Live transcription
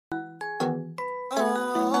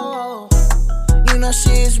know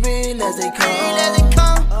she's real as they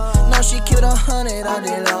come. No, she killed 100 all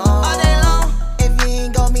day long. If you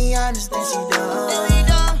ain't gon' be honest, then she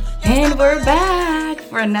done. And we're back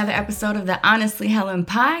for another episode of the Honestly Helen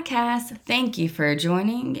podcast. Thank you for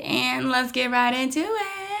joining, and let's get right into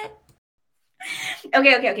it.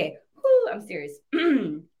 Okay. Woo, I'm serious.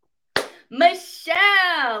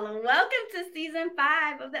 Michelle, welcome to season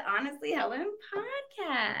 5 of the Honestly Helen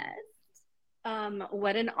podcast.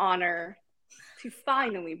 What an honor to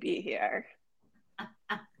finally be here.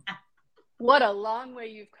 What a long way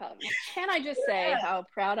you've come. Can I just say how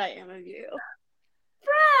proud I am of you?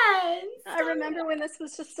 Friends. I remember when this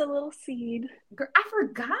was just a little seed. Girl, I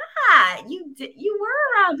forgot. You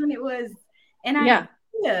were around when it was an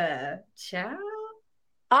idea. Ciao.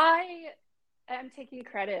 I am taking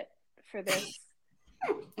credit for this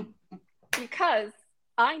because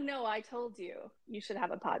I know I told you should have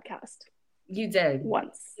a podcast. You did.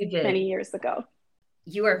 Once. You did. Many years ago.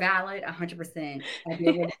 You are valid 100%.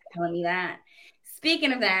 You're telling me that.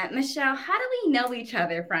 Speaking of that, Michelle, how do we know each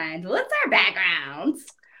other, friends? What's our backgrounds?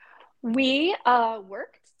 We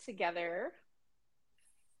worked together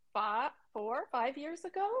 4 or 5 years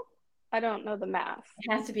ago. I don't know the math.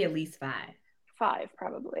 It has to be at least 5. 5,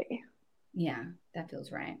 probably. Yeah, that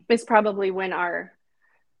feels right. It's probably when our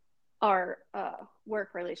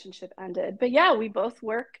work relationship ended. But yeah, we both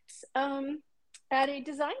worked at a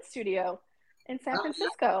design studio in San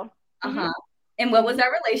Francisco. Mm-hmm. And what was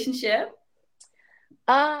our relationship?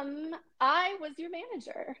 I was your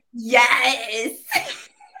manager. Yes.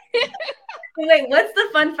 Wait, what's the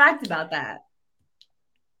fun fact about that?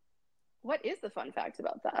 What is the fun fact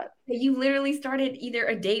about that? That you literally started either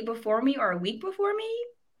a day before me or a week before me?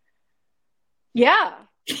 Yeah.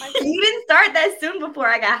 You didn't start that soon before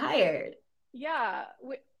I got hired. Yeah.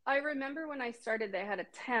 I remember when I started, they had a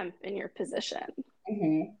temp in your position.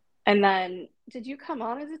 Mm-hmm. And then, did you come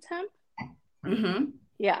on as a temp? Mm-hmm.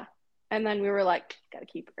 Yeah. And then we were like, gotta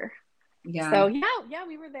keep her. Yeah. So yeah,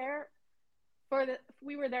 we were there for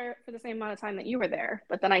the same amount of time that you were there,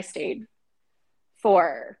 but then I stayed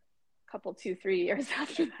for a couple, 2-3 years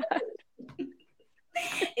after that.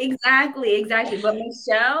 Exactly. But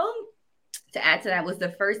Michelle, to add to that, was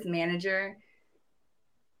the first manager.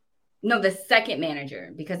 No, the second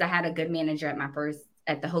manager, because I had a good manager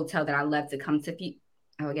at the hotel that I left to come to.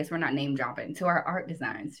 I guess we're not name dropping, to our art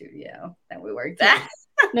design studio that we worked at.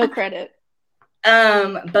 No credit.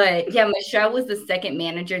 But yeah, Michelle was the second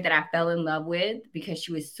manager that I fell in love with because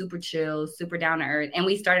she was super chill, super down to earth. And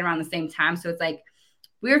we started around the same time. So it's like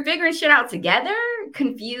we were figuring shit out together,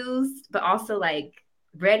 confused, but also like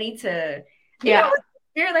ready to,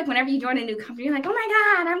 you're like whenever you join a new company, you're like, oh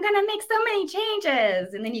my God, I'm gonna make so many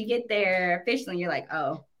changes. And then you get there officially and you're like,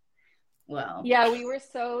 oh, well. Yeah, we were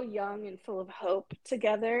so young and full of hope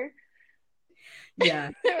together.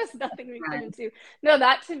 Yeah. There was nothing we couldn't do. No,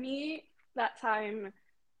 that to me, that time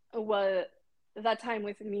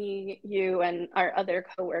with me, you, and our other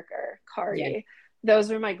coworker, Kari. Yeah. Those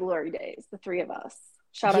were my glory days, the 3 of us.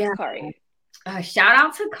 Shout out to Kari. Shout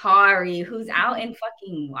out to Kari, who's out in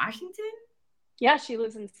fucking Washington. Yeah, she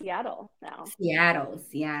lives in Seattle now. Seattle.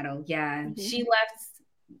 Yeah. Mm-hmm.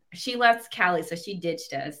 She left Cali, so she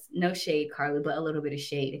ditched us. No shade, Carly, but a little bit of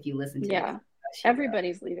shade if you listen to it. Yeah.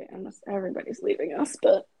 Everybody's leaving us,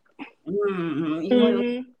 but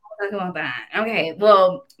you talk about that. Okay,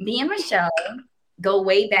 well, me and Michelle go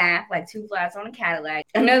way back, like 2 flats on a Cadillac.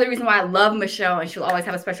 Another reason why I love Michelle, and she'll always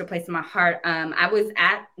have a special place in my heart. I was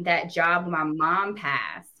at that job when my mom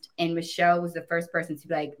passed, and Michelle was the first person to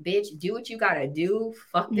be like, bitch, do what you gotta do.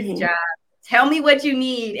 Fuck this job. Tell me what you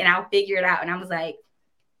need, and I'll figure it out. And I was like,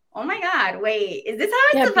 oh my God, wait, is this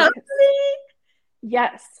how it's supposed to be?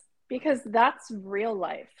 Yes, because that's real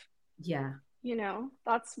life. Yeah. You know,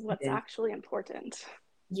 that's what's actually important.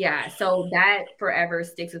 Yeah, so that forever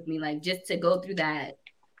sticks with me, like just to go through that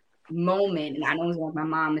moment. And I know it was with my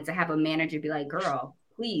mom, and to have a manager be like, girl,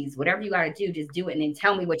 please, whatever you got to do, just do it. And then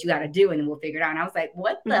tell me what you got to do, and then we'll figure it out. And I was like,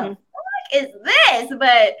 what the fuck is this?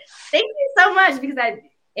 But thank you so much, because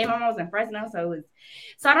and my mom was in Fresno, so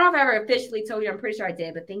I don't know if I ever officially told you. I'm pretty sure I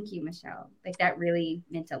did, but thank you, Michelle. Like, that really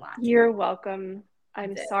meant a lot. You're welcome.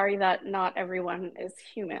 I'm sorry that not everyone is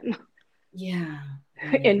human. Yeah.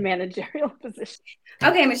 In managerial positions.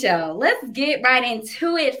 Okay, Michelle, let's get right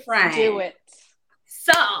into it, friend. Do it.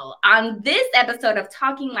 So, on this episode of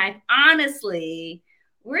Talking Life Honestly,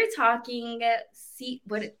 we're talking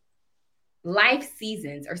life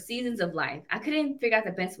seasons, or seasons of life. I couldn't figure out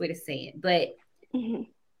the best way to say it, but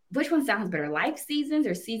which one sounds better, life seasons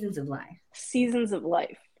or seasons of life? Seasons of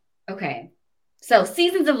life. Okay, so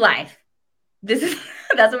seasons of life. That's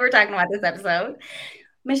what we're talking about this episode.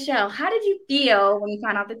 Michelle, how did you feel when you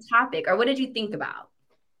found out the topic, or what did you think about?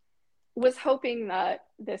 Was hoping that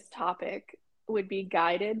this topic would be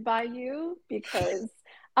guided by you because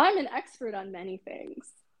I'm an expert on many things.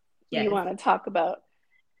 Yes. You want to talk about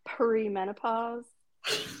perimenopause,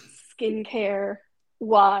 skincare,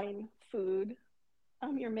 wine, food.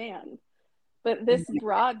 I'm your man. But this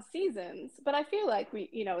broad seasons, but I feel like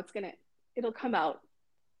it'll come out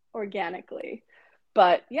organically.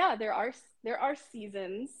 But yeah, there are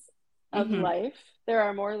seasons of life. There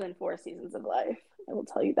are more than 4 seasons of life. I will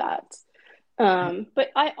tell you that.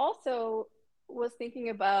 But I also was thinking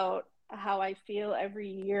about how I feel every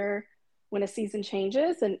year when a season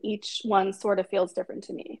changes, and each one sort of feels different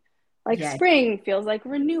to me. Like spring feels like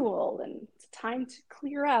renewal, and it's time to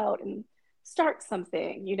clear out and start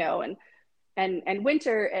something, and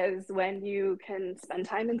winter is when you can spend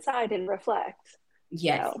time inside and reflect.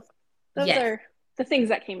 Yes. So those are the things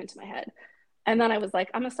that came into my head. And then I was like,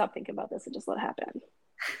 I'm gonna stop thinking about this and just let it happen.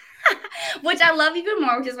 Which I love even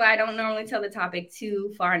more, which is why I don't normally tell the topic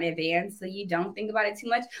too far in advance, so you don't think about it too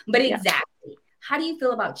much. But exactly, how do you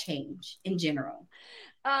feel about change in general?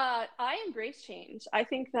 I embrace change. I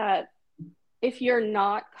think that if you're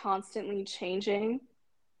not constantly changing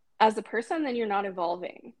as a person, then you're not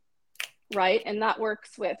evolving, right? And that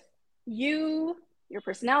works with you, your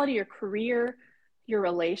personality, your career, your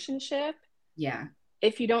relationship. Yeah.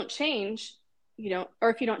 If you don't change, or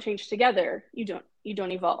if you don't change together, you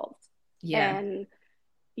don't evolve. Yeah. And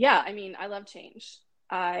yeah, I mean, I love change.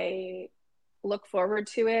 I look forward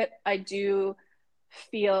to it. I do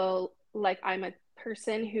feel like I'm a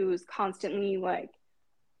person who's constantly like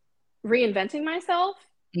reinventing myself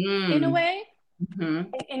in a way.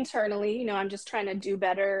 Internally, I'm just trying to do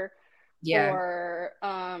better. Or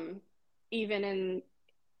even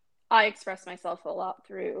I express myself a lot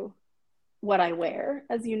through what I wear,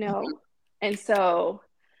 as you know. And so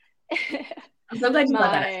I'm so glad you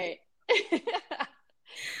brought that up.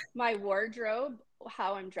 My wardrobe,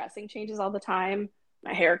 how I'm dressing changes all the time.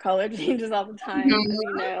 My hair color changes all the time, as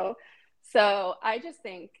you know. So I just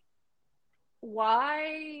think,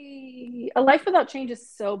 why a life without change is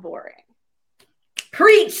so boring.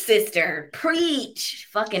 Preach, sister. Preach.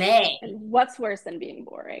 Fucking A. And what's worse than being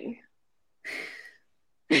boring?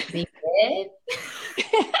 Being dead?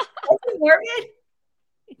 That's morbid.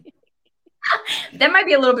 That might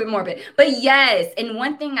be a little bit morbid. But yes. And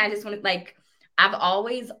one thing I just want to I've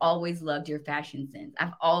always loved your fashion sense.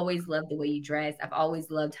 I've always loved the way you dress. I've always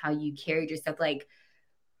loved how you carried yourself. Like,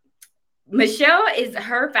 Michelle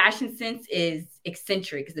her fashion sense is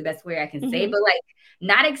eccentric is the best way I can say, but like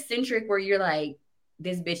not eccentric where you're like,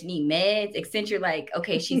 this bitch need meds. Eccentric, like,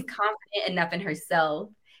 okay, she's confident enough in herself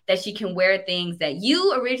that she can wear things that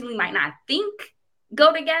you originally might not think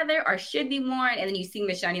go together or should be worn. And then you see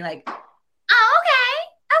Michelle and you're like, oh,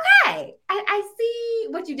 okay. I see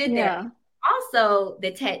what you did there. Also,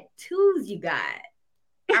 the tattoos you got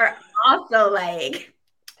are also like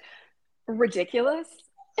ridiculous.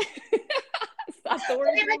 That's the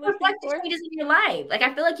word you're looking for. Changes in your life. Like,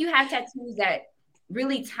 I feel like you have tattoos that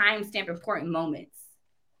really timestamp important moments.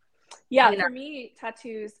 Yeah, for me,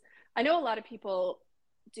 tattoos, I know a lot of people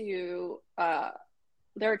do.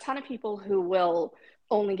 There are a ton of people who will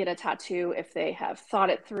only get a tattoo if they have thought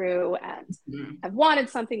it through and have wanted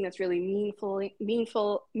something that's really meaningful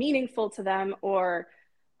to them, or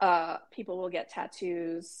people will get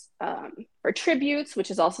tattoos for tributes,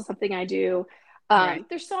 which is also something I do.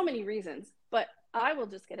 There's so many reasons, but I will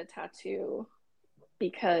just get a tattoo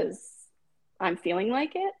because I'm feeling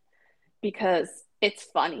like it, because it's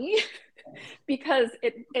funny, because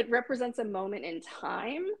it represents a moment in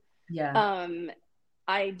time.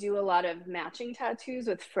 I do a lot of matching tattoos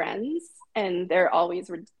with friends, and they're always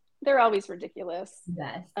ridiculous.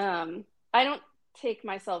 I don't take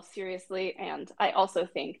myself seriously, and I also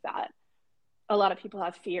think that a lot of people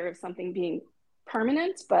have fear of something being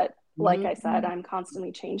permanent, but like I said, I'm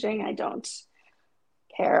constantly changing. I don't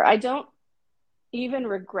care. I don't even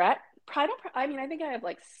regret. I think I have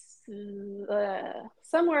like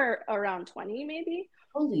somewhere around 20 maybe.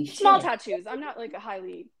 Holy small shit. Tattoos. I'm not like a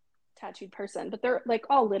highly tattooed person, but they're like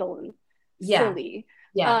all little and silly.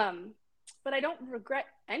 But I don't regret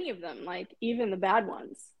any of them, like even the bad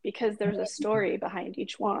ones, because there's a story behind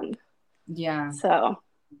each one. So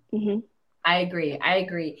I agree.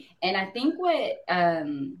 And I think what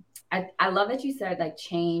I love that you said, like,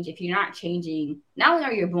 change. If you're not changing, not only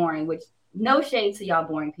are you boring, which no shade to y'all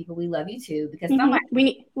boring people, we love you too, because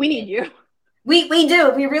we need you. We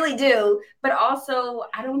do, we really do. But also,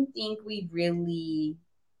 I don't think we really,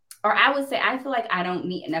 or I would say, I feel like I don't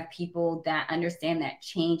meet enough people that understand that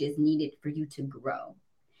change is needed for you to grow.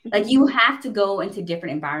 Like you have to go into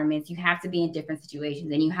different environments. You have to be in different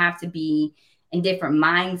situations, and you have to be in different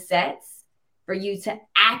mindsets for you to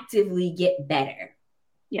actively get better.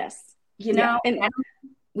 Yes. You know, and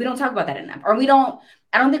we don't talk about that enough, or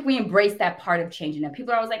I don't think we embrace that part of change enough.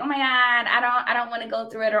 People are always like, oh my God, I don't want to go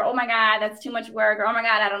through it, or oh my God, that's too much work, or oh my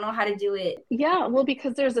God, I don't know how to do it. Yeah, well,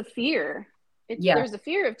 because there's a fear. There's a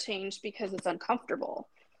fear of change because it's uncomfortable,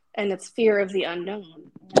 and it's fear of the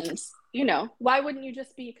unknown. And, you know, why wouldn't you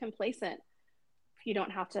just be complacent if you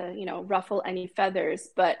don't have to, you know, ruffle any feathers?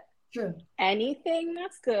 But True. Anything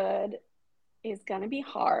that's good is going to be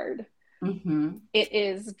hard. It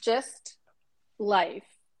is just life.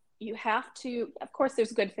 You have to, of course,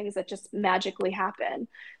 there's good things that just magically happen.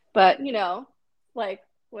 But, you know, like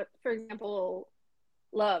what, for example,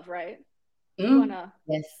 love, right? You want to,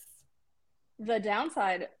 yes. The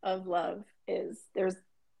downside of love is there's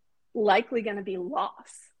likely going to be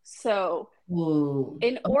loss. So,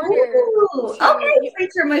 in order to, okay,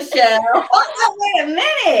 preacher Michelle, wait a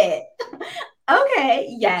minute.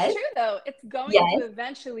 Okay, yes. It's true though. It's going to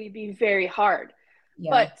eventually be very hard.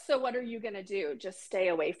 Yeah. But so what are you going to do? Just stay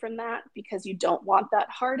away from that because you don't want that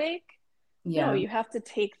heartache? Yeah. No, you have to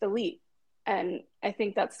take the leap. And I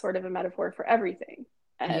think that's sort of a metaphor for everything.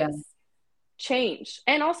 As change.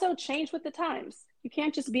 And also change with the times. You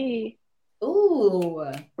can't just be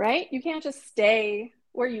right? You can't just stay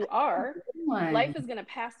where you are. Life is going to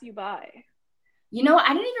pass you by. You know, I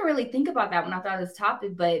didn't even really think about that when I thought of this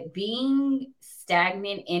topic, but being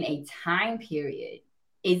stagnant in a time period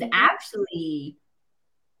is actually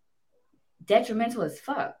detrimental as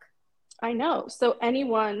fuck. I know. So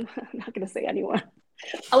anyone, I'm not going to say anyone,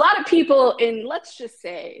 a lot of people in, let's just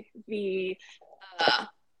say, the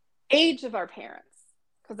age of our parents,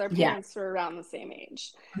 because our parents were around the same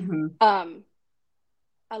age.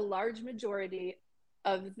 A large majority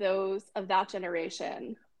of those of that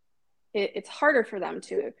generation, it's harder for them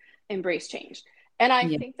to embrace change. And I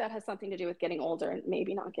think that has something to do with getting older and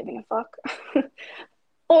maybe not giving a fuck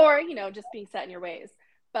or, you know, just being set in your ways.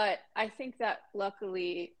 But I think that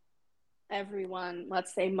luckily everyone,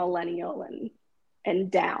 let's say millennial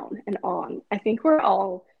and down and on, I think we've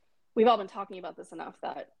all been talking about this enough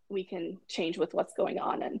that we can change with what's going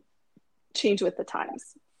on and change with the times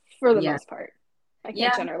for the most part. I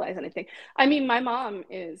can't generalize anything. I mean, my mom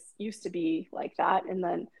used to be like that. And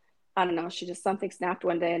then, I don't know, something snapped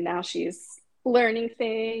one day and now she's learning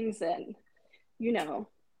things. And, you know,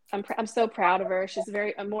 I'm so proud of her. She's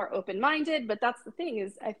more open-minded, but that's the thing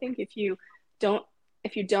is, I think if you don't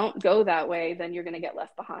go that way, then you're going to get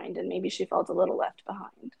left behind. And maybe she felt a little left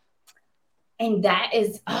behind. And that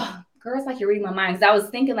is, girls, like you're reading my mind. Because I was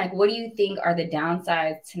thinking, like, what do you think are the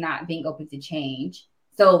downsides to not being open to change?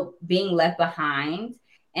 So being left behind.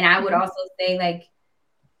 And I would also say, like,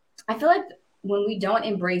 I feel like when we don't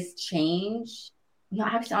embrace change,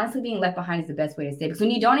 actually, honestly, being left behind is the best way to say it. Because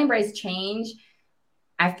when you don't embrace change,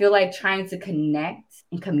 I feel like trying to connect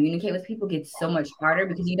and communicate with people gets so much harder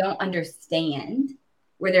because you don't understand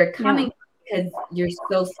where they're coming from because you're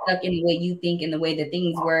so stuck in the way you think and the way that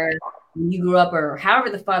things were when you grew up or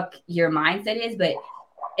however the fuck your mindset is. But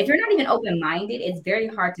if you're not even open-minded, it's very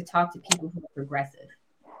hard to talk to people who are progressive.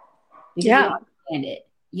 Because you don't understand it.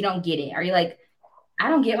 You don't get it. Are you like, I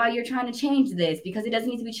don't get why you're trying to change this because it doesn't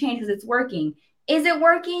need to be changed because it's working. Is it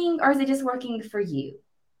working or is it just working for you?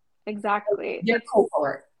 Exactly. Your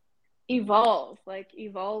cohort. Evolve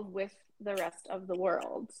with the rest of the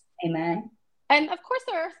world. Amen. And of course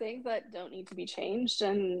there are things that don't need to be changed.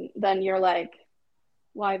 And then you're like,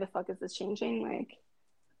 why the fuck is this changing? Like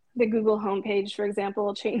the Google homepage, for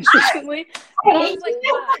example, changed recently. And I was like,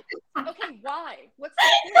 why? Okay, why? What's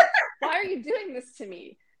the point? Why are you doing this to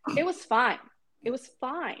me? It was fine. It was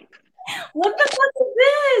fine. What the fuck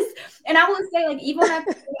is this? And I will say, like, even when I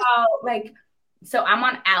think about, like, so I'm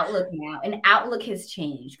on Outlook now, and Outlook has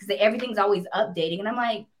changed because everything's always updating. And I'm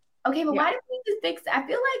like, okay, but why did we just fix it? I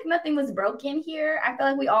feel like nothing was broken here. I feel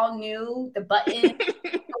like we all knew the button.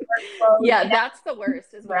 That's the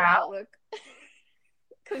worst is Outlook.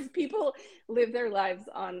 Because people live their lives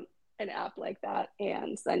on an app like that,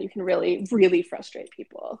 and then you can really, really frustrate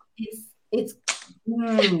people.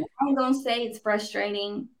 I'm gonna say it's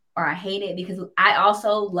frustrating or I hate it because I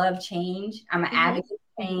also love change. I'm an advocate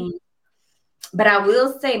for change, but I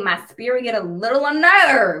will say my spirit get a little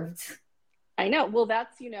unnerved. I know. Well,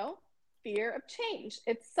 that's fear of change.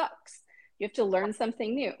 It sucks. You have to learn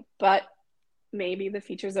something new, but maybe the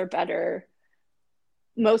features are better.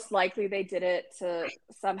 Most likely they did it to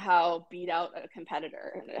somehow beat out a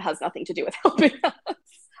competitor, and it has nothing to do with helping us.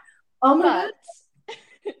 Oh my God.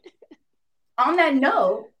 On that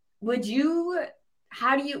note, would you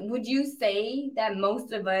would you say that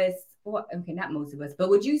most of us, well, okay, not most of us, but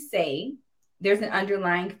would you say there's an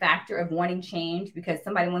underlying factor of wanting change because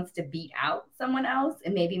somebody wants to beat out someone else?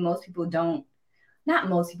 And maybe most people don't, not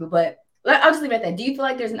most people, but I'll just leave it at that. Do you feel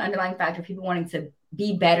like there's an underlying factor of people wanting to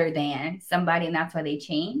be better than somebody and that's why they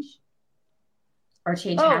change? Or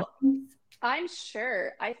change happens? I'm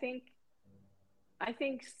sure. I think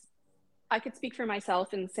I could speak for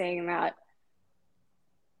myself in saying that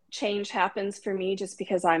change happens for me just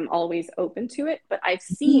because I'm always open to it. But I've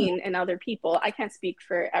seen in other people, I can't speak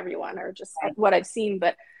for everyone or just what I've seen,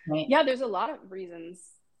 but yeah, there's a lot of reasons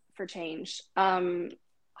for change.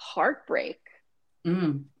 Heartbreak,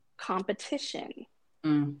 competition,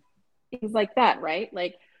 things like that, right?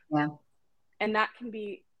 Like, and that can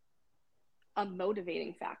be a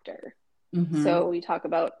motivating factor. So we talk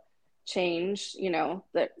about change, you know,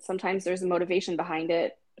 that sometimes there's a motivation behind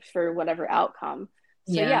it for whatever outcome.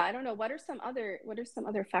 So yeah, I don't know. What are some other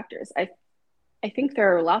factors? I think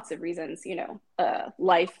there are lots of reasons, you know,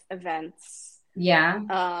 life events.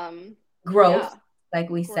 Growth, like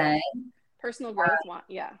we said. Personal growth,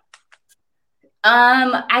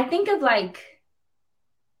 I think of like,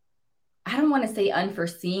 I don't want to say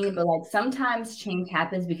unforeseen, but like sometimes change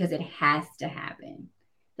happens because it has to happen.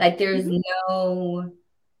 Like there's no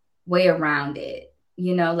way around it,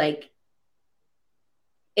 you know,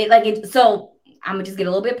 so I'm gonna just get a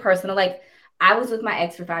little bit personal. Like I was with my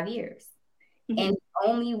ex for 5 years. And the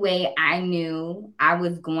only way I knew I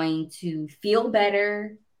was going to feel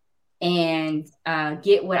better and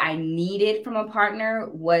get what I needed from a partner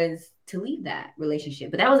was to leave that relationship.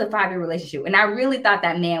 But that was a 5-year relationship. And I really thought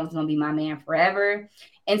that man was going to be my man forever.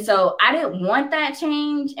 And so I didn't want that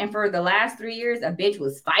change. And for the last 3 years, a bitch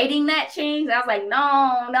was fighting that change. I was like, no,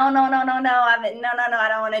 I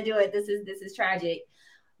don't want to do it. This is tragic.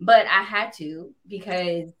 But I had to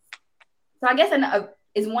because, so I guess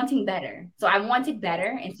is wanting better. So I wanted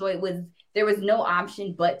better. And so there was no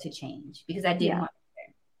option but to change because I didn't want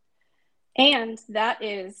better. And that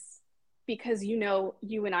is because, you know,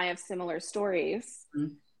 you and I have similar stories.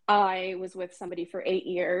 I was with somebody for 8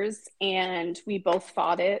 years and we both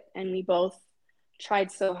fought it and we both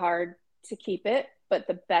tried so hard to keep it. But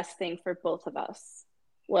the best thing for both of us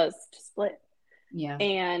was to split.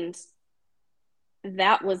 And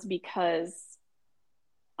that was because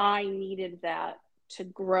I needed that to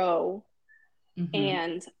grow.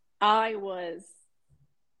 And I was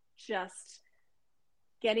just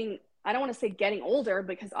I don't want to say getting older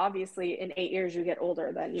because obviously in 8 years you get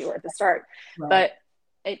older than you were at the start, but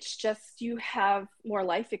it's just, you have more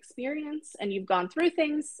life experience and you've gone through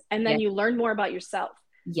things and then you learn more about yourself.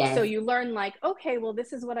 So you learn like, okay, well,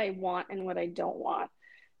 this is what I want and what I don't want.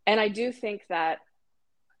 And I do think that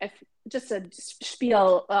if just to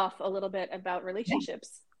spiel off a little bit about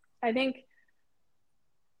relationships, I think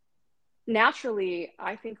naturally,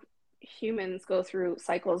 I think humans go through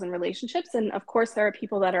cycles in relationships. And of course, there are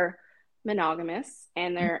people that are monogamous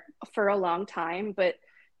and they're for a long time, but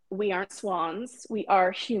we aren't swans. We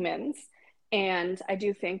are humans. And I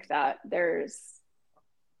do think that there's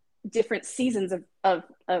different seasons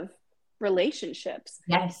of relationships.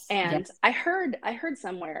 And I heard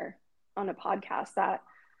somewhere on a podcast that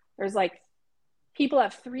there's like people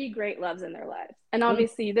have 3 great loves in their life. And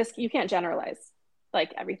obviously this, you can't generalize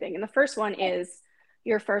like everything. And the first one is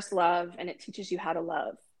your first love and it teaches you how to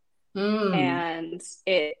love. And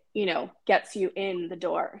it, you know, gets you in the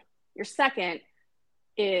door. Your second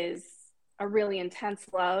is a really intense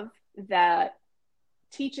love that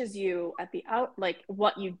teaches you at the like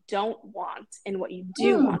what you don't want and what you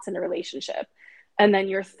do want in a relationship. And then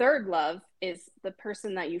your third love is the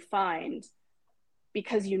person that you find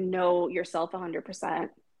because you know yourself 100%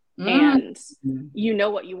 and you know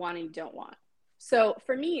what you want and you don't want. So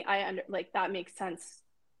for me, like that makes sense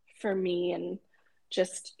for me and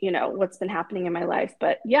just, you know, what's been happening in my life.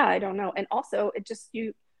 But yeah, I don't know. And also it just,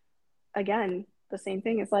 again, the same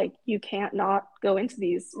thing is like, you can't not go into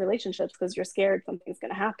these relationships because you're scared something's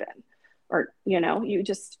going to happen or, you know, you're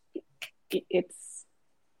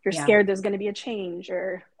scared there's going to be a change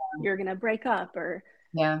or you're going to break up or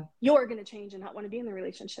you're going to change and not want to be in the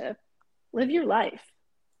relationship. Live your life.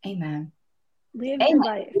 Amen. Live your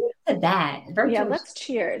life. To that. Let's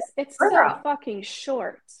cheers. It's so fucking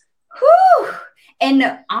short. Whew.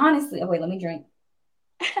 And honestly, let me drink.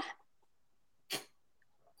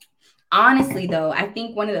 Honestly, though, I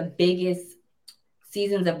think one of the biggest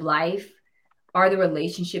seasons of life are the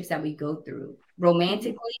relationships that we go through,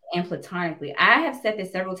 romantically and platonically. I have said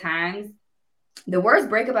this several times. The worst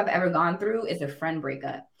breakup I've ever gone through is a friend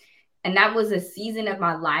breakup. And that was a season of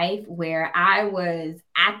my life where I was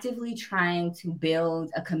actively trying to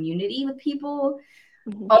build a community with people,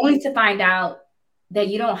 only to find out that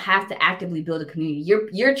you don't have to actively build a community.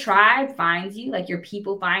 Your tribe finds you, like your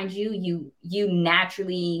people find you. You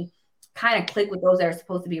naturally kind of click with those that are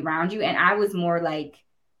supposed to be around you. And I was more like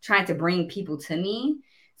trying to bring people to me.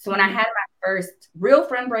 So when I had my first real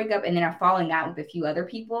friend breakup and then a falling out with a few other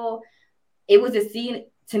people, it was a season,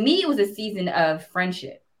 to me, it was a season of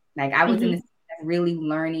friendship. Like I was in this really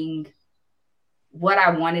learning what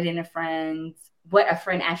I wanted in a friend, what a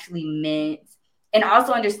friend actually meant, and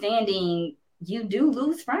also understanding you do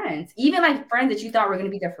lose friends, even like friends that you thought were going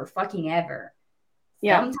to be there for fucking ever.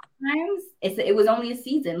 Yeah. Sometimes it was only a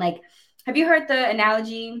season. Like, have you heard the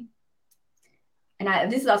analogy?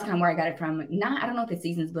 And this is also kind of where I got it from. I don't know if it's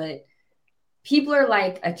seasons, but people are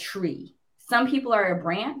like a tree. Some people are a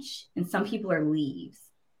branch and some people are leaves.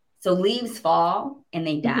 So leaves fall and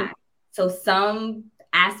they die. So some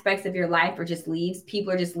aspects of your life are just leaves.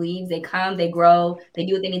 People are just leaves. They come, they grow, they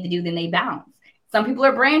do what they need to do, then they bounce. Some people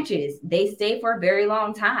are branches. They stay for a very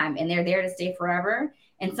long time and they're there to stay forever.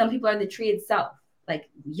 And some people are the tree itself. Like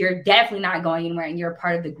you're definitely not going anywhere and you're a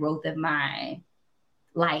part of the growth of my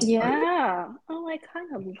life. Yeah. Oh, I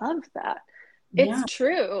kind of love that. It's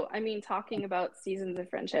true. I mean, talking about seasons of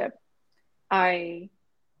friendship, I've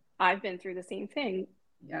been through the same thing.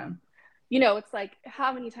 Yeah. You know, it's like,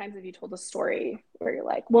 how many times have you told a story where you're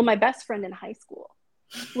like, well, my best friend in high school.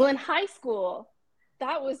 Well, in high school,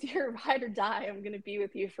 that was your ride or die. I'm going to be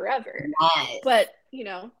with you forever. Yes. But, you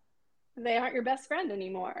know, they aren't your best friend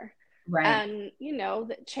anymore. Right. And, you know,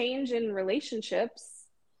 the change in relationships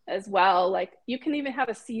as well. Like you can even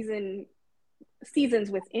have seasons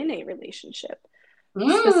within a relationship.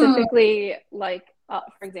 Specifically, like,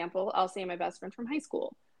 for example, I'll say my best friend from high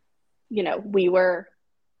school. You know, we were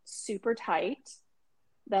super tight.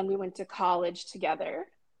 Then we went to college together.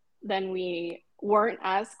 Then we weren't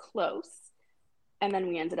as close. And then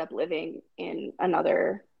we ended up living in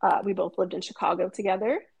another, we both lived in Chicago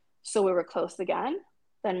together. So we were close again.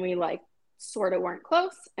 Then we like sort of weren't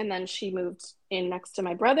close. And then she moved in next to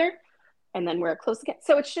my brother. And then we're close again.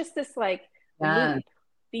 So it's just this like loop,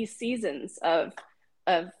 these seasons of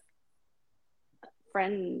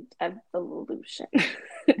friend evolution.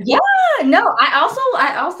 Yeah, no,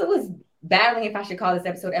 I also was battling if I should call this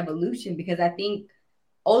episode evolution, because I think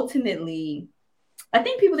ultimately, I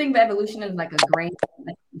think people think of evolution as like a grand,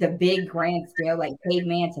 like the big grand scale, like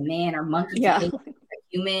caveman to man or monkey to caveman to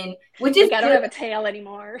human, which is like I don't have a tail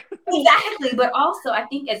anymore. Exactly. But also I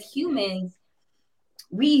think as humans,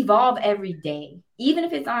 we evolve every day, even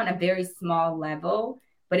if it's on a very small level.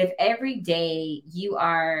 But if every day you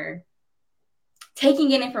are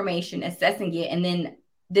taking in information, assessing it, and then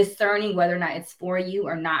discerning whether or not it's for you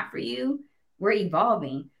or not for you, we're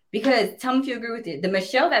evolving. Because tell me if you agree with it. The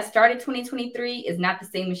Michelle that started 2023 is not the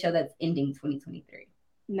same Michelle that's ending 2023.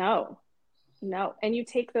 No. And you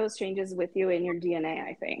take those changes with you in your DNA,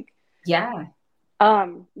 I think. Yeah.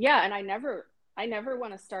 Yeah. And I never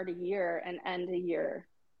want to start a year and end a year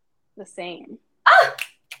the same.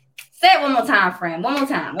 Say it one more time, friend. One more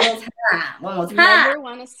time. Never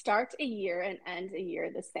want to start a year and end a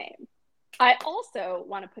year the same. I also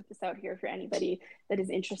want to put this out here for anybody that is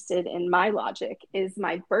interested in my logic. Is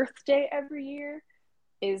my birthday every year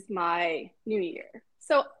is my New Year.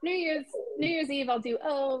 So New Year's Eve, I'll do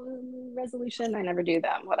resolution. I never do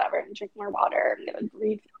them. Whatever. And drink more water. I'm gonna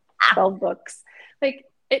read 12 books. Like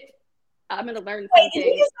it. I'm gonna learn something. Wait, did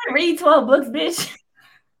you just read 12 books, bitch?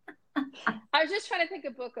 I was just trying to think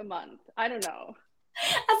a book a month. I don't know.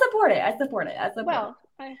 I support it. Well,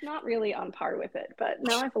 I'm not really on par with it, but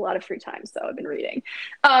now I have a lot of free time, so I've been reading.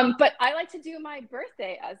 But I like to do my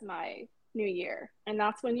birthday as my New Year, and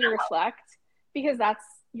that's when you reflect, because that's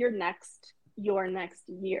your next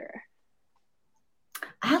year.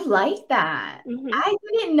 I like that. I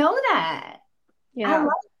didn't know that. Yeah. I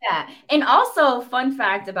like that. And also, fun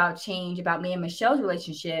fact about change, about me and Michelle's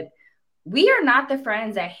relationship, we are not the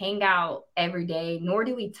friends that hang out every day, nor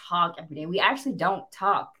do we talk every day. We actually don't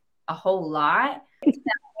talk a whole lot. To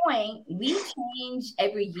that point, we change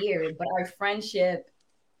every year, but our friendship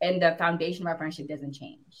and the foundation of our friendship doesn't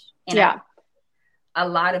change. And a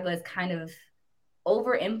lot of us kind of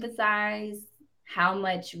overemphasize how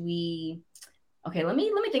much we. Okay, let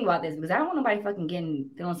me think about this, because I don't want nobody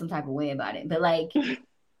fucking feeling some type of way about it. But like,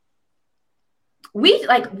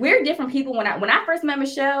 we're different people. When I first met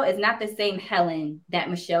Michelle, it's not the same Helen that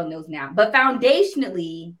Michelle knows now. But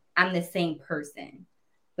foundationally, I'm the same person.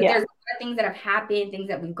 But there's a lot of things that have happened, things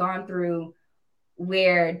that we've gone through,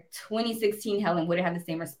 where 2016 Helen wouldn't have the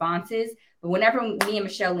same responses. But whenever me and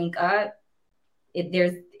Michelle link up,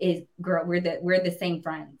 we're the same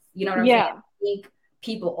friends. You know what I'm saying? I think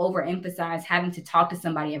people overemphasize having to talk to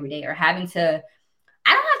somebody every day or having to.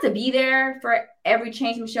 I don't have to be there for every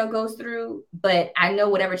change Michelle goes through, but I know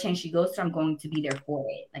whatever change she goes through, I'm going to be there for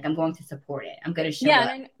it. Like, I'm going to support it. I'm going to show up.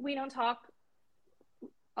 And we don't talk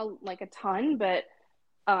like a ton, but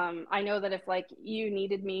I know that if like you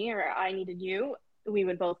needed me or I needed you, we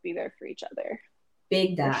would both be there for each other.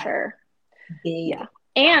 Big that. For sure. Big. Yeah.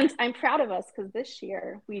 And I'm proud of us because this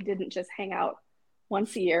year we didn't just hang out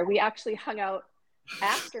once a year. We actually hung out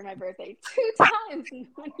after my birthday 2 times in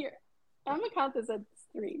 1 year. I'm going to count this as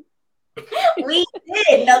 3. We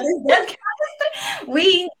did. No, this does count.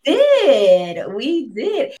 We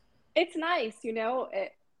did. It's nice, you know.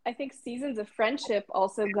 I think seasons of friendship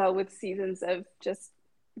also go with seasons of just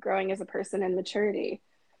growing as a person and maturity.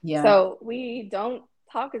 Yeah. So we don't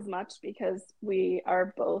talk as much because we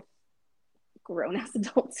are both grown-ass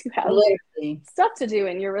adults who have stuff to do,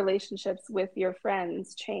 and your relationships with your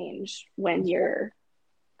friends change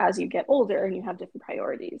as you get older and you have different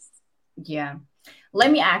priorities. Yeah.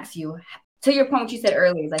 Let me ask you, to your point, what you said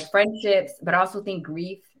earlier, is like friendships, but I also think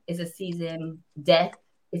grief is a season, death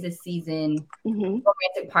is a season,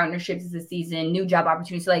 romantic partnerships is a season, new job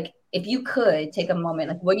opportunities. So like, if you could take a moment,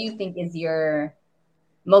 like, what do you think is your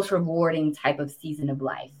most rewarding type of season of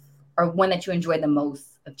life, or one that you enjoy the most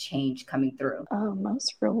of change coming through? Oh,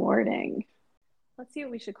 most rewarding. Let's see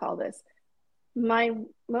what we should call this. My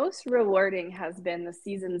most rewarding has been the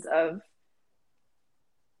seasons of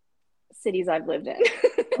cities I've lived in.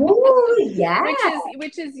 Ooh, yeah.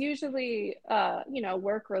 which is usually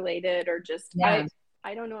work related or just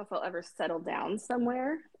I don't know if I'll ever settle down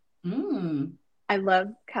somewhere. I love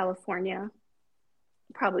California.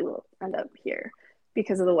 Probably will end up here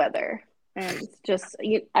because of the weather, and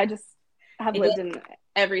I just have lived in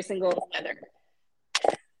every single weather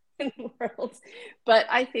in the world. But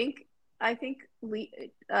I think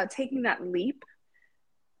taking that leap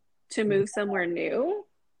to move somewhere new,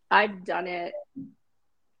 I've done it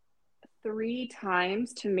 3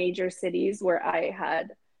 times to major cities where I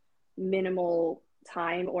had minimal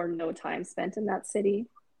time or no time spent in that city.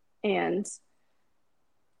 And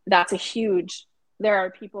that's there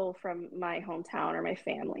are people from my hometown or my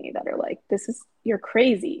family that are like, you're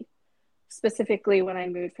crazy. Specifically when I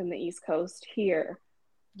moved from the East Coast here.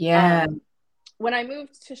 Yeah. When I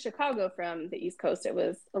moved to Chicago from the East Coast, it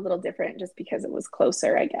was a little different just because it was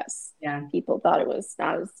closer, I guess. Yeah. People thought it was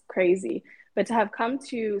not as crazy. But to have come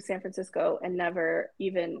to San Francisco and never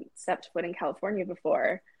even stepped foot in California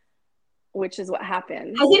before, which is what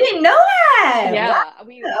happened. I didn't know that. Yeah. I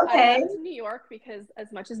went to New York because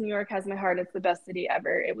as much as New York has my heart, it's the best city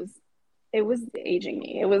ever. It was aging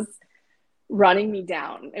me. It was running me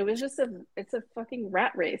down. It was just it's a fucking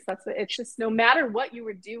rat race. It's just, no matter what you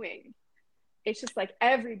were doing, it's just like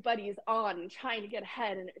everybody's on and trying to get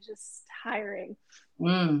ahead, and it's just tiring.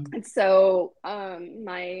 And so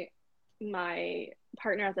my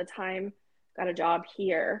partner at the time got a job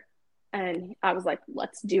here, and I was like,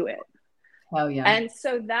 let's do it. Hell yeah. And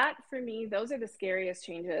so that, for me, those are the scariest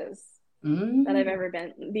changes that I've ever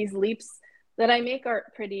been. These leaps that I make are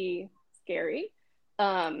pretty scary.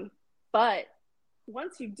 But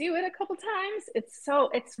once you do it a couple times,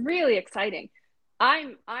 it's really exciting.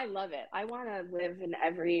 I love it. I want to live in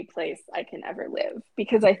every place I can ever live,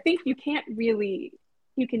 because I think you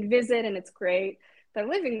can visit and it's great, but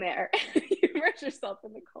living there, you immerse yourself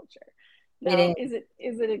in the culture. Now, is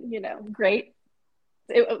it great?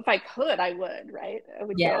 If I could, I would, right? I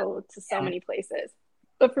would go to so many places.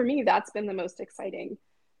 But for me, that's been the most exciting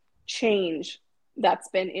change that's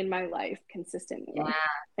been in my life consistently,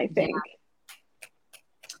 I think.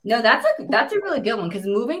 No, that's a really good one, because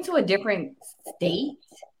moving to a different state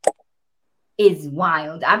is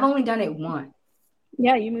wild. I've only done it once.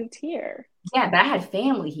 Yeah, you moved here. Yeah, but I had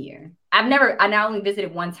family here. I not only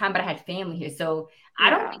visited one time, but I had family here. So I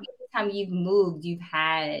don't think every time you've moved,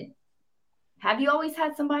 have you always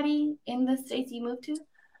had somebody in the states you moved to?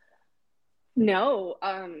 No.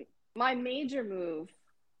 My major move,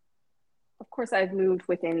 of course, I've moved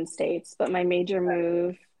within states, but my major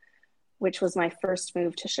move, which was my first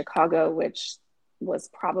move to Chicago, which was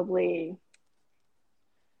probably,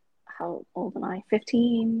 how old am I?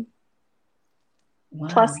 15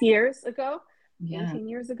 plus years ago, 18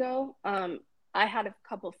 years ago. I had a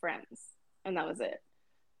couple friends, and that was it.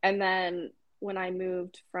 And then when I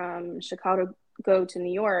moved from Chicago to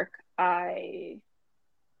New York, I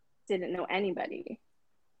didn't know anybody.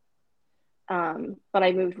 But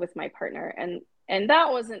I moved with my partner, and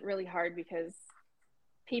that wasn't really hard because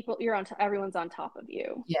everyone's on top of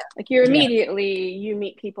you. Yeah. Like you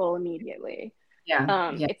meet people immediately.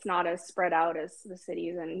 Yeah. It's not as spread out as the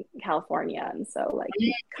cities in California. And so like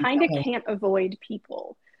you kind of can't avoid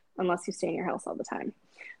people unless you stay in your house all the time.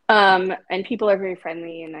 And people are very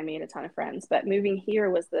friendly and I made a ton of friends. But moving here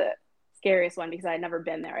was the scariest one because I had never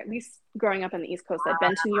been there. At least growing up on the East Coast, I'd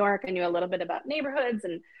been to New York. I knew a little bit about neighborhoods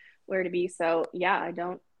and where to be. So yeah,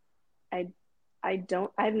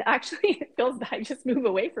 I'm actually, it feels that I just move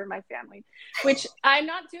away from my family, which I'm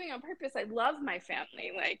not doing on purpose. I love my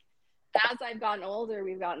family. Like as I've gotten older,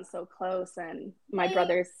 we've gotten so close, and my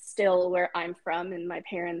brother's still where I'm from, and my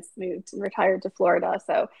parents moved and retired to Florida.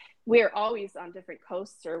 So we're always on different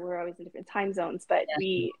coasts, or we're always in different time zones, but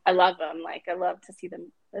I love them. Like I love to see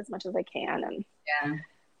them as much as I can. And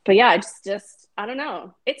but yeah, just I don't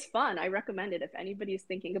know. It's fun. I recommend it if anybody's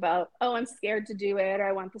thinking about, oh, I'm scared to do it, or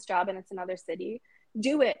I want this job and it's another city.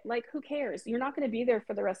 Do it. Like, who cares? You're not going to be there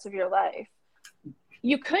for the rest of your life.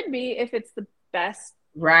 You could be if it's the best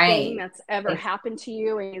thing that's ever happened to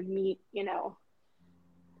you, and you meet, you know,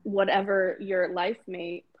 whatever your life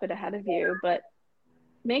may put ahead of you. But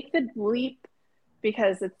make the leap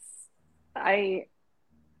because it's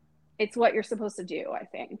what you're supposed to do. I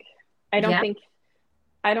think.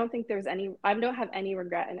 I don't think there's any, I don't have any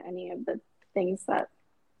regret in any of the things that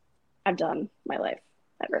I've done in my life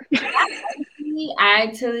ever. I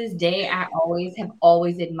to this day, I have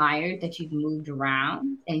always admired that you've moved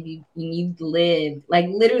around and you've lived, like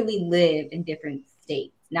literally lived in different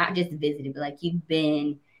states, not just visited, but like you've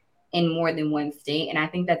been in more than one state. And I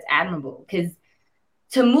think that's admirable because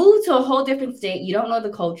to move to a whole different state, you don't know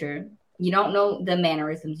the culture, you don't know the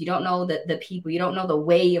mannerisms, you don't know the people, you don't know the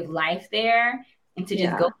way of life there. And to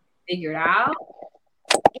just go figure it out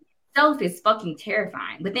itself is fucking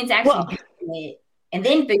terrifying. But then to actually do it and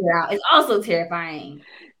then figure out is also terrifying.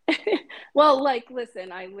 Well, like,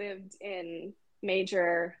 listen, I lived in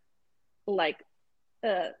major, like,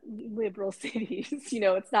 liberal cities. You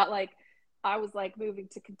know, it's not like I was like moving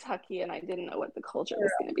to Kentucky and I didn't know what the culture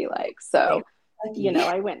was going to be like. So, you know,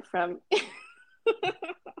 I went from.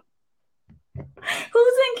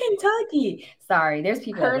 Who's in Kentucky? Sorry, there's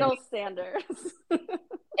people. Colonel Sanders.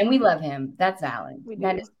 And we love him. That's valid.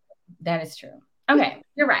 That is true. Okay,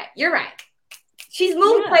 you're right. She's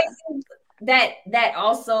moved places that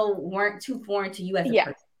also weren't too foreign to you as a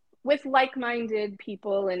person. With like-minded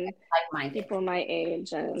people and people my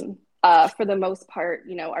age, and for the most part,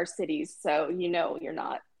 you know, our cities. So you know,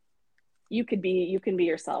 you can be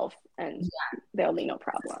yourself, and there'll be no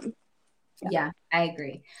problem. Yeah, I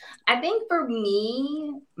agree. I think for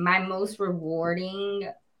me, my most rewarding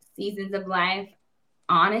seasons of life,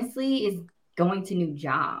 honestly, is going to new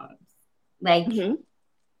jobs. Like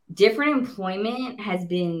different employment has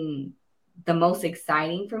been the most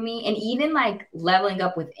exciting for me. And even like leveling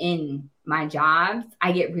up within my jobs,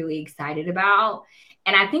 I get really excited about.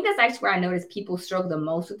 And I think that's actually where I notice people struggle the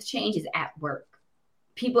most with change is at work.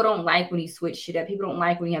 People don't like when you switch shit up. People don't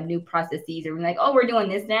like when you have new processes or like, oh, we're doing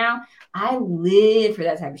this now. I live for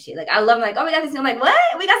that type of shit. Like, I love like, oh, we got this. I'm like, what?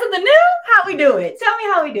 We got something new? How we do it? Tell me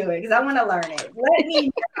how we do it because I want to learn it. Let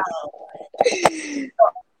me know.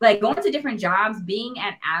 Like going to different jobs, being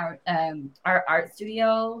at our art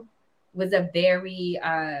studio was a very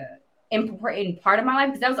important part of my life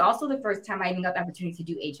because that was also the first time I even got the opportunity to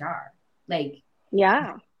do HR. Like,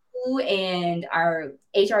 and our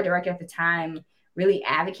HR director at the time really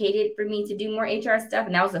advocated for me to do more HR stuff,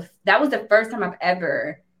 and that was the first time I've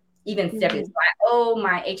ever even stepped into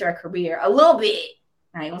my HR career a little bit.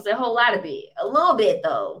 I ain't gonna say a whole lot of it, a little bit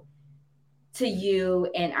though, to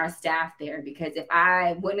you and our staff there, because if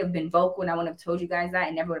I wouldn't have been vocal and I wouldn't have told you guys that,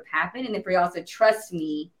 it never would have happened. And then for y'all to trust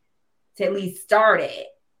me to at least start it,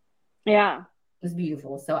 it was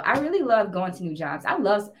beautiful. So I really love going to new jobs. I've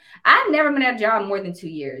never been at a job more than 2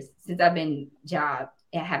 years since I've been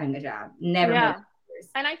having a job. Never.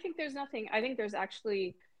 And I think there's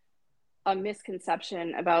actually a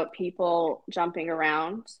misconception about people jumping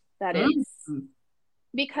around that it's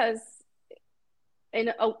because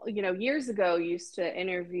years ago you used to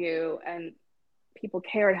interview and people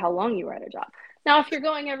cared how long you were at a job. Now, if you're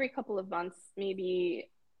going every couple of months, maybe,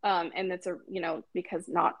 and it's because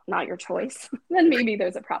not your choice, then maybe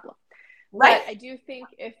there's a problem. Right. But I do think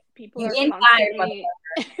if people are constantly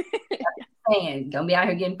don't be out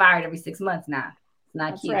here getting fired every 6 months now. It's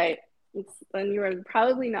not That's cute. right. Then you are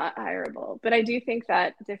probably not hireable. But I do think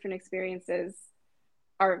that different experiences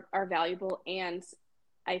are valuable, and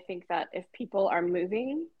I think that if people are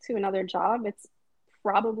moving to another job, it's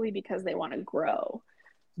probably because they want to grow.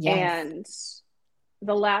 And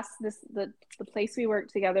the place we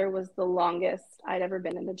worked together was the longest I'd ever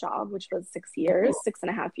been in a job, which was 6 years,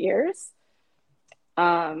 6.5 years.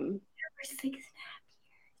 6.5 years.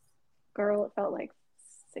 Girl, it felt like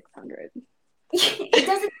 600. It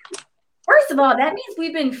doesn't. First of all, that means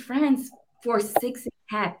we've been friends for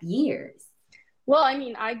 6.5 years. Well, I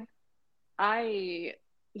mean,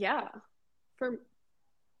 yeah, for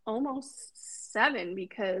almost 7,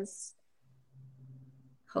 because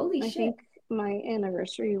Holy I shit. think my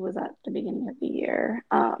anniversary was at the beginning of the year.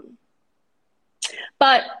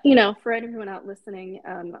 But, for everyone out listening,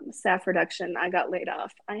 staff reduction, I got laid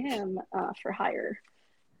off. I am for hire,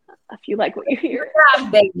 if you like what you hear. Good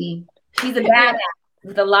job, baby. She's a badass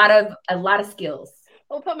with a lot of skills.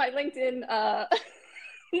 We'll put my LinkedIn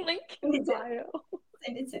link in the bio.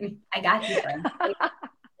 Send it to me. I got you, friend.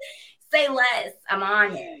 Say less. I'm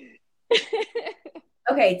on it.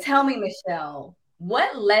 Okay, tell me, Michelle,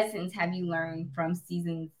 what lessons have you learned from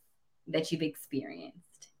seasons that you've experienced?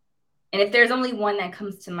 And if there's only one that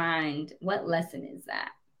comes to mind, what lesson is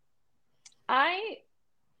that?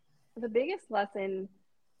 The biggest lesson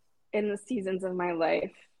in the seasons of my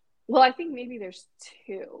life, well, I think maybe there's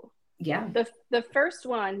 2. Yeah. The first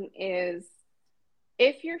one is,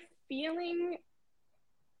 if you're feeling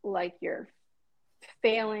like you're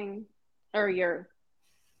failing, or you're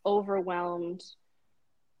overwhelmed,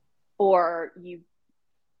 or you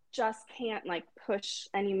just can't push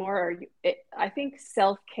anymore, I think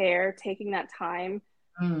self-care, taking that time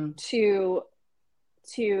to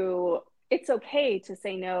it's okay to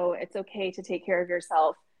say no, it's okay to take care of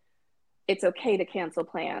yourself, it's okay to cancel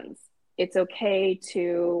plans, it's okay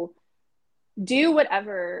to do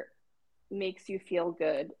whatever makes you feel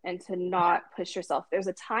good, and to not push yourself. There's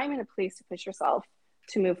a time and a place to push yourself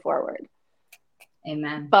to move forward.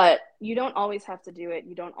 Amen. But you don't always have to do it.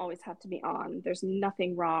 You don't always have to be on. There's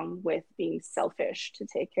nothing wrong with being selfish to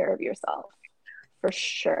take care of yourself, for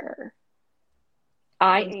sure.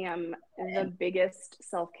 I am the biggest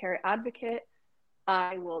self-care advocate.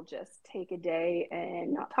 I will just take a day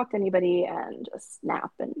and not talk to anybody and just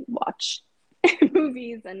nap and watch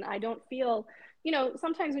movies. And I don't feel,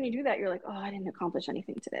 sometimes when you do that, you're like, oh, I didn't accomplish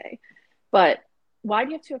anything today. But why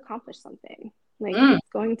do you have to accomplish something? It's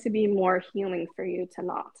going to be more healing for you to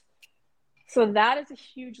not. So that is a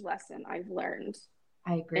huge lesson I've learned.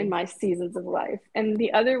 I agree. In my seasons of life. And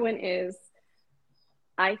the other one is,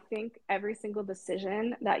 I think every single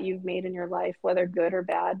decision that you've made in your life, whether good or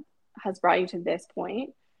bad, has brought you to this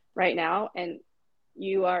point right now, and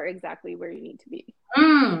you are exactly where you need to be.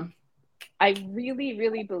 I really,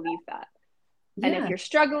 really believe that. Yeah. And if you're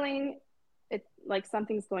struggling, it's like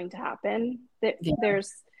something's going to happen.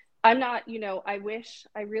 I'm not, I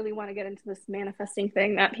really want to get into this manifesting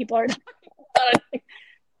thing that people are talking about.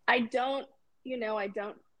 I don't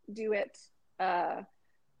do it.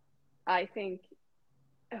 I think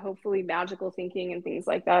hopefully magical thinking and things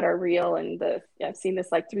like that are real. And I've seen this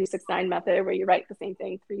 3-6-9 method where you write the same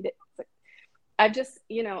thing 3 days. I've just,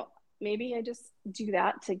 maybe I just do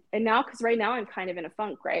that and now, because right now I'm kind of in a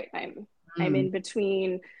funk, right? I'm in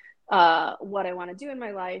between what I want to do in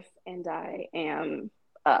my life, and I am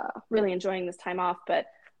really enjoying this time off, but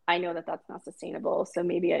I know that that's not sustainable. So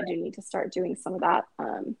maybe I do need to start doing some of that.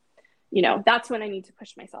 That's when I need to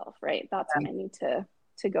push myself, right? That's when I need to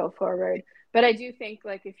go forward. But I do think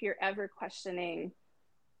if you're ever questioning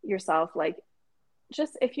yourself,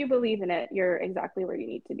 just if you believe in it, you're exactly where you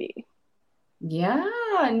need to be. Yeah,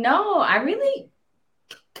 no,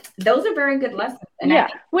 those are very good lessons. And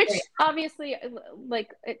which obviously,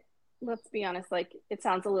 let's be honest, it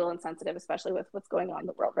sounds a little insensitive, especially with what's going on in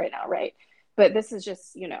the world right now, right? But this is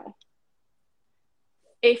just,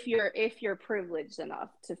 if you're privileged enough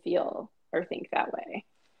to feel or think that way.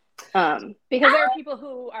 Because there are people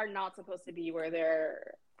who are not supposed to be where they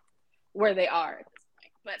are at this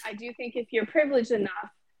point. But I do think if you're privileged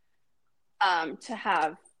enough to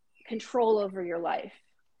have control over your life,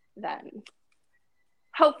 then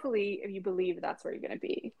hopefully, if you believe that's where you're going to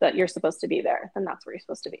be, that you're supposed to be there, then that's where you're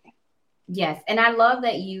supposed to be. Yes, and I love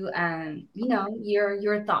that you,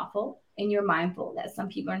 you're thoughtful and you're mindful that some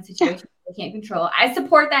people are in situations they can't control. I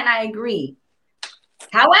support that, and I agree.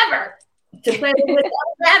 However, to play with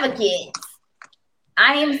advocates,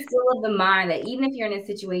 I am still of the mind that even if you're in a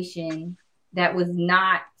situation that was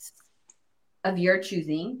not of your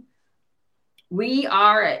choosing, we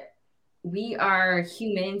are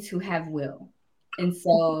humans who have will. And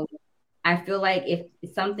so I feel like if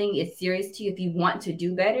something is serious to you, if you want to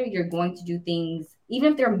do better, you're going to do things,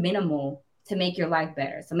 even if they're minimal, to make your life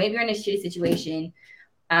better. So maybe you're in a shitty situation.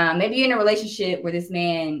 Maybe you're in a relationship where this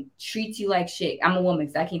man treats you like shit. I'm a woman,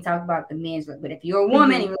 so I can't talk about the man's, but if you're a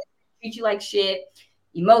woman and he treats you like shit,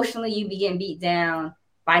 emotionally you be getting beat down,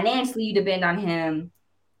 financially you depend on him,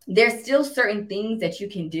 there's still certain things that you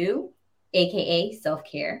can do, aka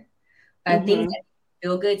self-care, things that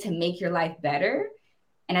feel good to make your life better.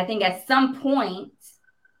 And I think at some point,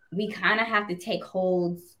 we kind of have to take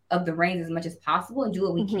holds of the reins as much as possible and do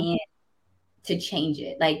what we can to change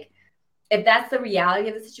it. Like, if that's the reality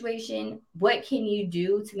of the situation, what can you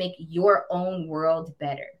do to make your own world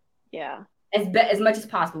better? Yeah. As much as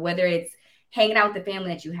possible, whether it's hanging out with the family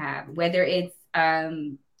that you have, whether it's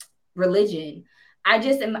religion. I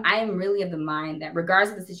am really of the mind that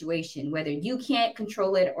regardless of the situation, whether you can't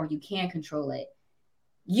control it or you can control it,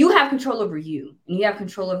 you have control over you, and you have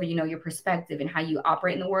control over, your perspective and how you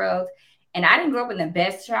operate in the world. And I didn't grow up in the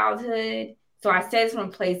best childhood. So I said this from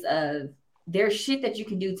a place of, there's shit that you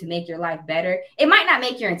can do to make your life better. It might not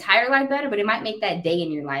make your entire life better, but it might make that day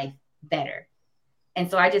in your life better. And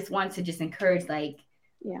so I just want to just encourage, like,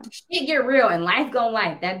 shit get real and life gon'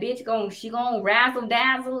 life. That bitch she gon' razzle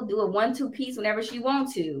dazzle, do a 1-2 piece whenever she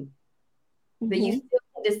want to. But you still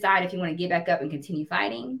can decide if you want to get back up and continue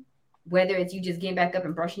fighting, whether it's you just getting back up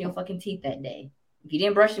and brushing your fucking teeth that day. If you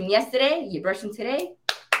didn't brush them yesterday, you brush them today.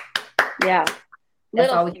 Yeah.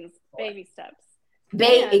 Little things, baby steps.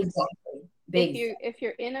 Exactly. If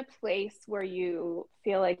you're in a place where you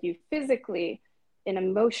feel like you physically and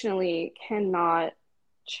emotionally cannot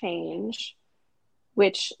change,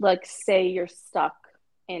 which, like, say you're stuck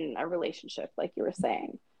in a relationship, like you were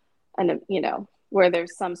saying, and where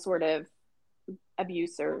there's some sort of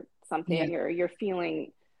abuse or something, or you're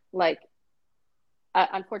feeling like,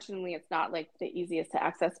 unfortunately, it's not like the easiest to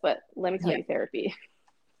access, but let me tell you, therapy.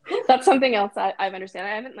 That's something else I've understand.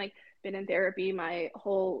 I haven't been in therapy my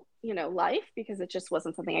whole life because it just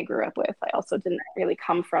wasn't something I grew up with. I also didn't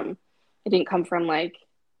come from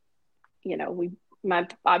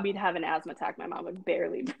I'd have an asthma attack. My mom would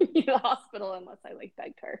barely bring me to the hospital unless I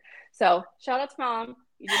begged her. So shout out to Mom,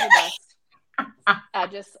 you did your best.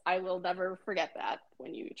 I will never forget that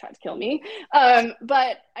when you tried to kill me.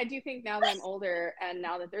 But I do think now that I'm older and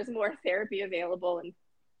now that there's more therapy available and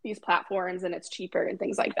these platforms and it's cheaper and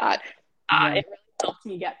things like that, it really helped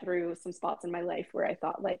me get through some spots in my life where I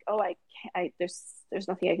thought there's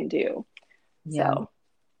nothing I can do. So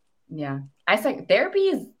I say therapy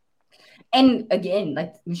is, and again,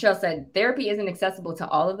 like Michelle said, therapy isn't accessible to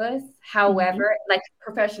all of us. However, like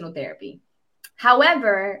professional therapy.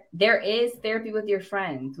 However, there is therapy with your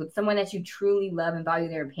friends, with someone that you truly love and value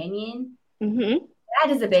their opinion. That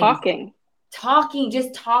is a baby.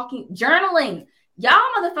 Just talking, journaling. Y'all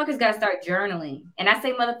motherfuckers got to start journaling. And I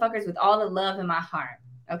say motherfuckers with all the love in my heart.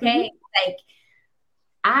 Okay? Like,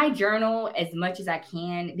 I journal as much as I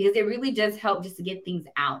can because it really does help just to get things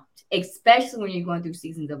out, especially when you're going through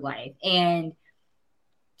seasons of life. And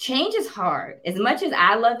change is hard. As much as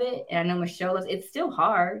I love it, and I know Michelle loves it, it's still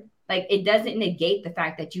hard. Like, it doesn't negate the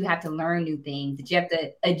fact that you have to learn new things, that you have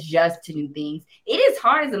to adjust to new things. It is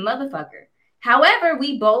hard as a motherfucker. However,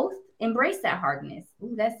 we both embrace that hardness.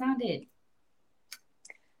 Ooh, that sounded...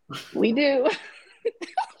 We do.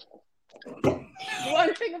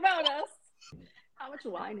 One thing about us. How much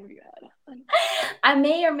wine have you had? I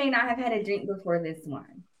may or may not have had a drink before this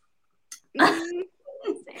one.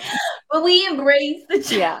 But we embrace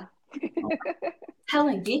the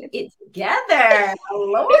Helen, get it together.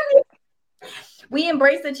 Lord. We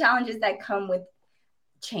embrace the challenges that come with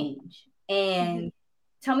change. And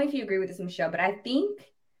tell me if you agree with this, Michelle, but I think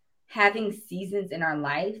having seasons in our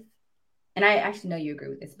life, and I actually know you agree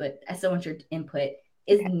with this, but I still want your input,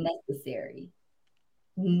 is necessary,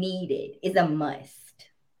 needed, is a must.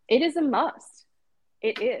 It is a must.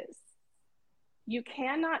 It is. You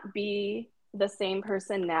cannot be the same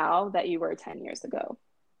person now that you were 10 years ago.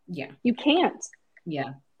 Yeah. You can't.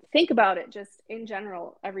 Yeah. Think about it just in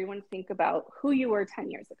general. Everyone think about who you were 10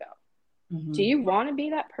 years ago. Do you want to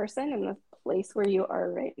be that person in the place where you are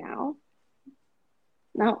right now?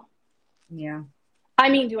 No. Yeah. I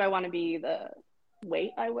mean, do I want to be the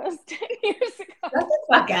weight I was 10 years ago? Shut the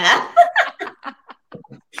fuck up.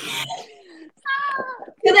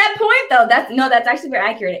 To that point, though, that's actually very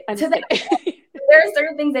accurate. There are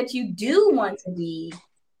certain things that you do want to be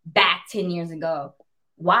back 10 years ago.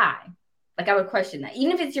 Why? Like, I would question that.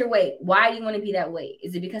 Even if it's your weight, why do you want to be that weight?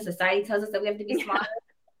 Is it because society tells us that we have to be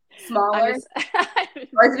smaller? Or is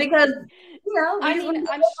it because,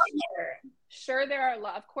 I'm sure there are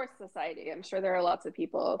of course, society. I'm sure there are lots of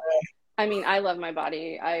people. I mean, I love my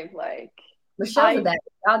body. Michelle's a bad.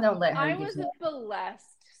 Y'all don't let her. I was blessed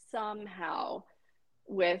somehow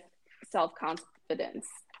with self-confidence.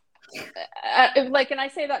 And I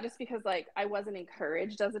say that just because I wasn't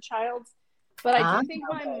encouraged as a child, but I do think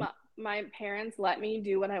my parents let me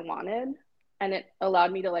do what I wanted, and it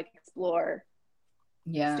allowed me to explore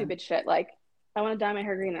stupid shit. I want to dye my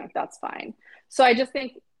hair green, that's fine. So I just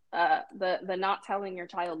think the not telling your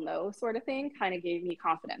child no sort of thing kind of gave me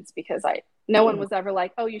confidence, because no one was ever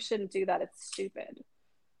like, oh, you shouldn't do that, it's stupid.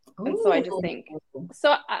 Ooh. And so I just think,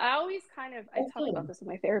 so I always I talk about this with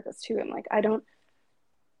my therapist too. I'm like, I'm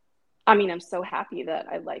so happy that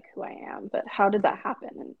I like who I am, but how did that happen?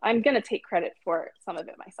 And I'm going to take credit for some of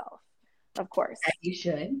it myself, of course. As you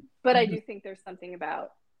should. But I do think there's something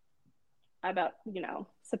about,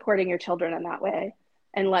 supporting your children in that way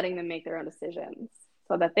and letting them make their own decisions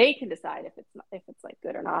so that they can decide if it's like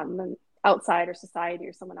good or not. And then outside or society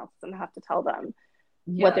or someone else doesn't have to tell them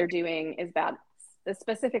what they're doing is bad,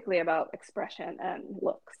 specifically about expression and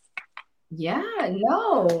looks. Yeah,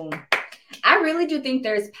 no. I really do think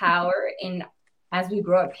there's power in, as we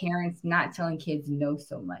grow up, parents not telling kids no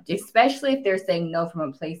so much, especially if they're saying no from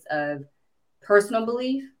a place of personal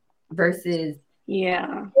belief versus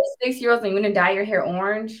 6-year-olds, when you're gonna dye your hair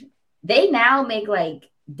orange, they now make like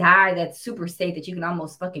dye that's super safe that you can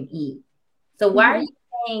almost fucking eat. So why are you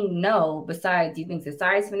saying no? Besides, you think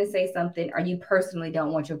society's gonna say something, or you personally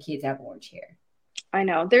don't want your kids to have orange hair? I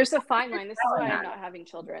know there's a fine line. This is why I'm not having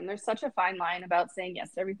children. There's such a fine line about saying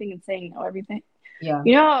yes to everything and saying no to everything. Yeah.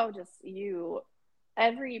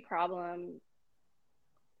 Every problem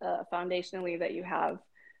foundationally that you have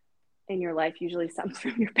in your life usually stems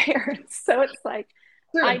from your parents. So it's like,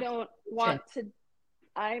 sure. I don't want to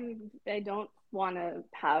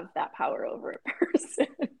have that power over a person.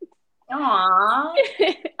 Aww.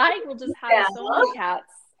 I will just have so many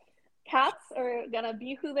cats. Cats are gonna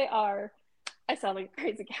be who they are. I sound like a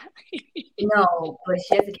crazy cat. No, but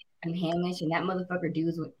she has a cat named Hamish, and that motherfucker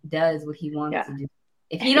does what he wants to do.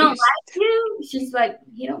 If he don't like you, she's like,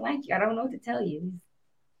 he don't like you. I don't know what to tell you.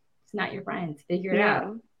 It's not your friend. Figure it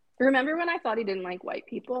out. Remember when I thought he didn't like white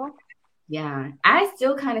people? Yeah, I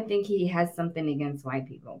still kind of think he has something against white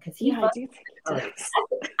people because I do think he does.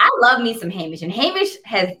 I love me some Hamish, and Hamish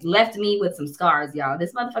has left me with some scars, y'all.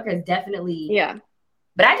 This motherfucker is definitely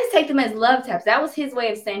But I just take them as love taps. That was his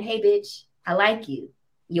way of saying, "Hey, bitch, I like you.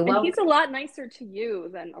 You're welcome." He's a lot nicer to you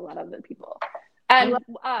than a lot of other people. And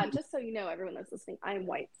just so you know, everyone that's listening, I am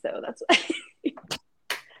white, so that's why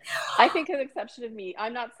I think an exception of me.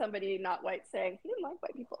 I'm not somebody not white saying he didn't like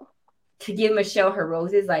white people. To give Michelle her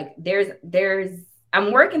roses, like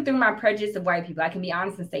I'm working through my prejudice of white people. I can be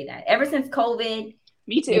honest and say that. Ever since COVID.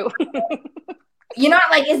 Me too.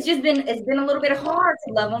 It's been a little bit hard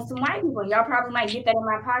to love on some white people. And y'all probably might get that in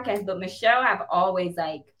my podcast, but Michelle, I've always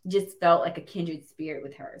just felt like a kindred spirit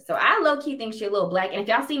with her. So I low-key think she's a little black. And if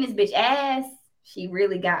y'all seen this bitch ass, she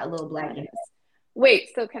really got a little black in her. Wait,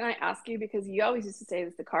 so can I ask you, because you always used to say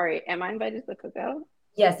this to Kari, am I invited to the cookout?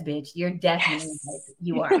 Yes, bitch. You're definitely invited.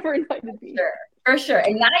 You are. Never invited me. For sure.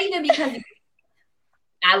 And not even because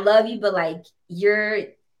I love you, but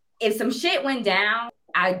if some shit went down,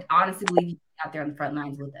 I'd honestly believe you'd be out there on the front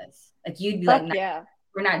lines with us. Like, you'd be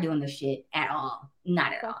we're not doing this shit at all.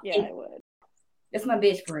 Not at all. Yeah, I would. That's my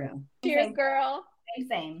bitch for real. Cheers, girl.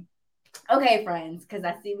 Same. Okay, friends, because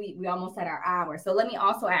I see we almost had our hour. So let me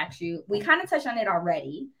also ask you, we kind of touched on it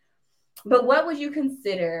already, but what would you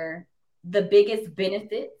consider the biggest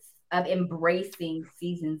benefits of embracing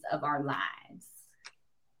seasons of our lives?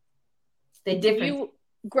 The difference.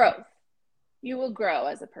 Growth. You will grow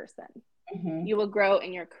as a person. Mm-hmm. You will grow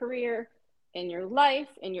in your career, in your life,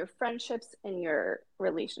 in your friendships, in your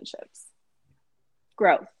relationships.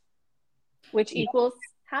 Growth, which equals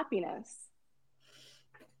happiness.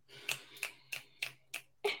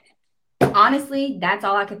 Honestly, that's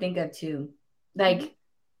all I could think of too. Like,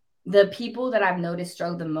 the people that I've noticed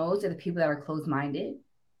struggle the most are the people that are closed-minded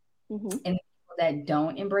and the people that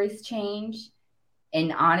don't embrace change.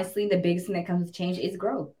 And honestly, the biggest thing that comes with change is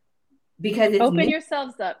growth. Because it's open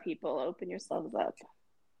yourselves up, people. Open yourselves up.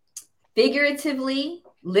 Figuratively,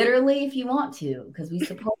 literally, if you want to, because we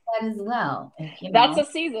support that as well. That's a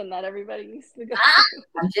season that everybody needs to go.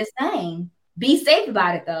 I'm just saying. Be safe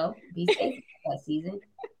about it, though. Be safe about that season.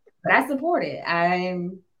 But I support it.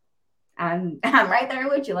 I'm right there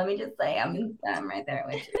with you. Let me just say, I'm right there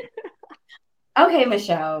with you. Okay,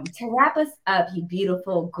 Michelle, to wrap us up, you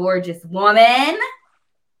beautiful, gorgeous woman,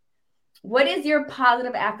 what is your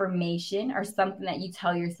positive affirmation or something that you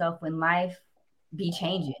tell yourself when life be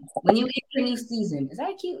changing? When you enter a new season. Is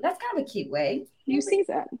that cute? That's kind of a cute way. New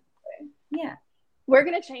season. Yeah. We're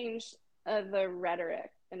going to change the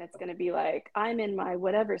rhetoric, and it's going to be like, I'm in my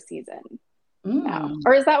whatever season now.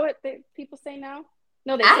 Or is that what people say now?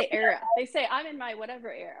 No, they say era. They say, I'm in my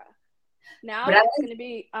whatever era. Now it's going to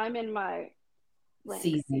be, I'm in my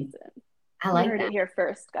season. I like that. You heard it here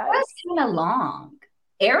first, guys. That's kind of long.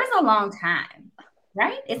 Era's a long time,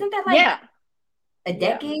 right? Isn't that like a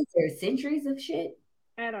decade or centuries of shit?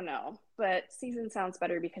 I don't know, but season sounds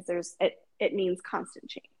better because it means constant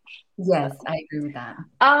change. Yes, So, I agree with that.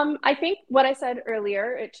 I think what I said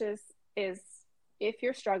earlier, it just is, if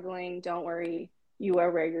you're struggling, don't worry, you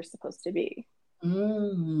are where you're supposed to be.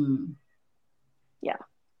 Yeah.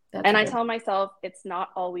 And I tell myself it's not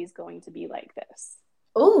always going to be like this.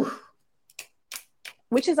 Ooh.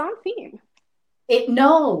 Which is on theme.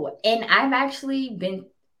 No, and I've actually been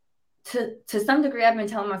to some degree, I've been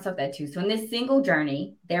telling myself that too. So in this single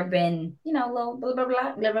journey, there have been, little blah blah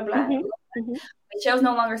blah blah blah blah. Mm-hmm. Michelle's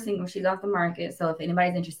no longer single; she's off the market. So if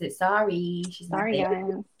anybody's interested, sorry, she's sorry, not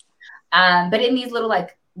there. guys. But in these little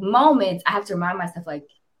like moments, I have to remind myself like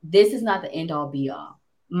this is not the end all be all.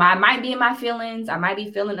 I might be in my feelings. I might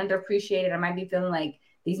be feeling underappreciated. I might be feeling like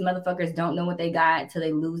these motherfuckers don't know what they got till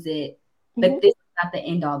they lose it. But this is not the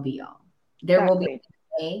end all be all. There will be a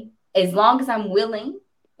day, as long as I'm willing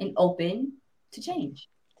and open to change.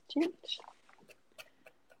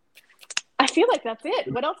 I feel like that's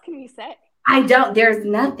it. What else can we say? There's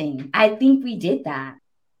nothing. I think we did that.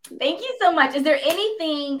 Thank you so much. Is there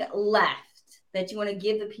anything left that you want to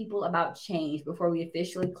give the people about change before we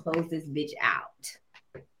officially close this bitch out?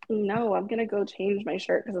 No, I'm going to go change my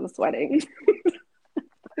shirt because I'm sweating.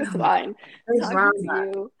 It's fine.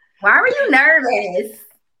 Why were you nervous?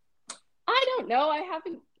 I don't know.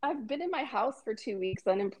 I've been in my house for 2 weeks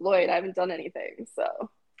unemployed. I haven't done anything. So.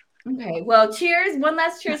 Okay. Well, cheers. One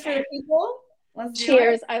last cheers for the people.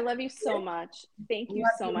 Cheers. I love you so much. Thank you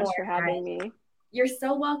so much for having me. You're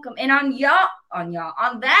so welcome. And on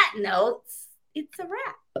that note, it's a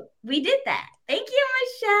wrap. We did that. Thank you,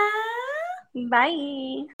 Michelle.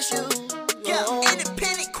 Bye. Yeah,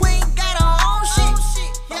 independent.